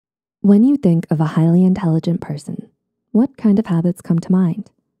When you think of a highly intelligent person, what kind of habits come to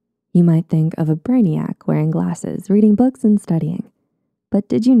mind? You might think of a brainiac wearing glasses, reading books, and studying. But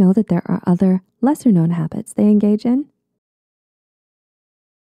did you know that there are other, lesser-known habits they engage in?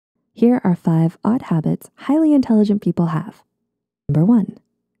 Here are 5 odd habits highly intelligent people have. Number 1,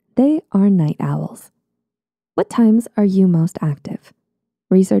 they are night owls. What times are you most active?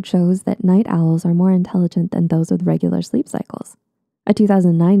 Research shows that night owls are more intelligent than those with regular sleep cycles. A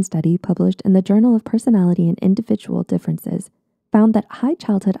 2009 study published in the Journal of Personality and Individual Differences found that high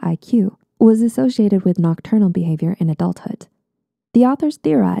childhood IQ was associated with nocturnal behavior in adulthood. The authors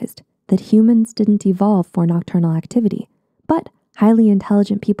theorized that humans didn't evolve for nocturnal activity, but highly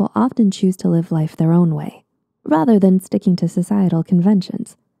intelligent people often choose to live life their own way, rather than sticking to societal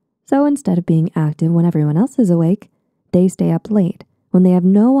conventions. So instead of being active when everyone else is awake, they stay up late when they have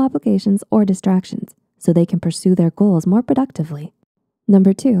no obligations or distractions, so they can pursue their goals more productively.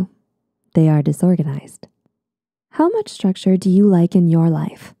 Number 2, they are disorganized. How much structure do you like in your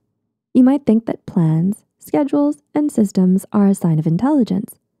life? You might think that plans, schedules, and systems are a sign of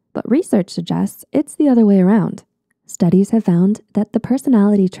intelligence, but research suggests it's the other way around. Studies have found that the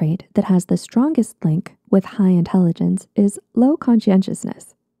personality trait that has the strongest link with high intelligence is low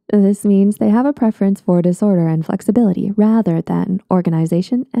conscientiousness. This means they have a preference for disorder and flexibility rather than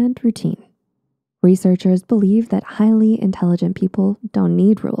organization and routine. Researchers believe that highly intelligent people don't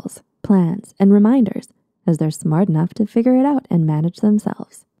need rules, plans, and reminders, as they're smart enough to figure it out and manage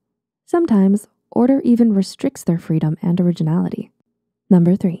themselves. Sometimes, order even restricts their freedom and originality.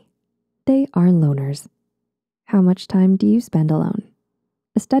 Number 3, they are loners. How much time do you spend alone?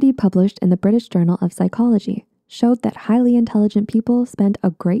 A study published in the British Journal of Psychology showed that highly intelligent people spend a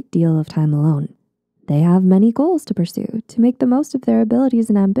great deal of time alone. They have many goals to pursue to make the most of their abilities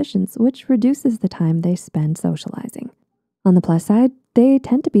and ambitions, which reduces the time they spend socializing. On the plus side, they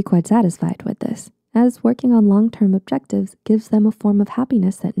tend to be quite satisfied with this, as working on long-term objectives gives them a form of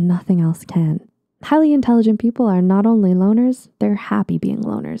happiness that nothing else can. Highly intelligent people are not only loners, they're happy being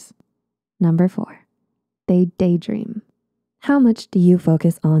loners. Number 4, they daydream. How much do you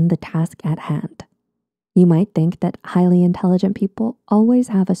focus on the task at hand? You might think that highly intelligent people always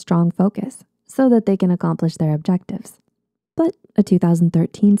have a strong focus so that they can accomplish their objectives. But a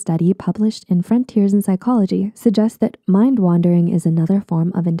 2013 study published in Frontiers in Psychology suggests that mind wandering is another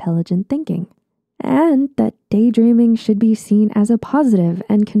form of intelligent thinking, and that daydreaming should be seen as a positive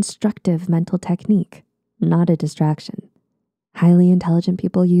and constructive mental technique, not a distraction. Highly intelligent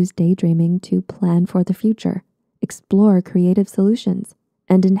people use daydreaming to plan for the future, explore creative solutions,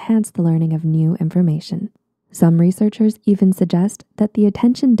 and enhance the learning of new information. Some researchers even suggest that the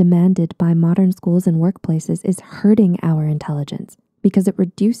attention demanded by modern schools and workplaces is hurting our intelligence because it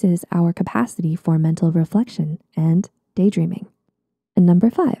reduces our capacity for mental reflection and daydreaming. And number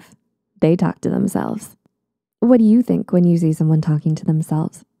 5, they talk to themselves. What do you think when you see someone talking to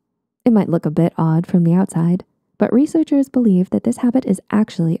themselves? It might look a bit odd from the outside, but researchers believe that this habit is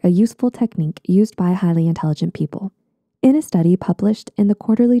actually a useful technique used by highly intelligent people. In a study published in the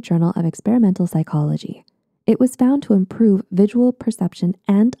Quarterly Journal of Experimental Psychology, it was found to improve visual perception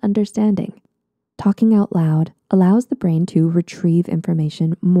and understanding. Talking out loud allows the brain to retrieve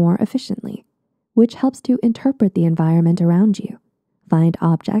information more efficiently, which helps to interpret the environment around you, find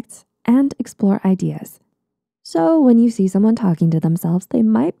objects, and explore ideas. So when you see someone talking to themselves, they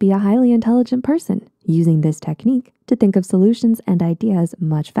might be a highly intelligent person using this technique to think of solutions and ideas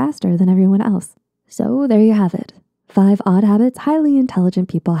much faster than everyone else. So there you have it, 5 odd habits highly intelligent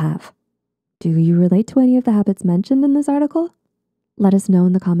people have. Do you relate to any of the habits mentioned in this article? Let us know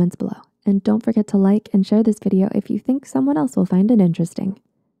in the comments below, and don't forget to like and share this video if you think someone else will find it interesting.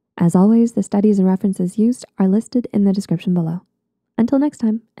 As always, the studies and references used are listed in the description below. Until next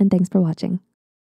time, and thanks for watching.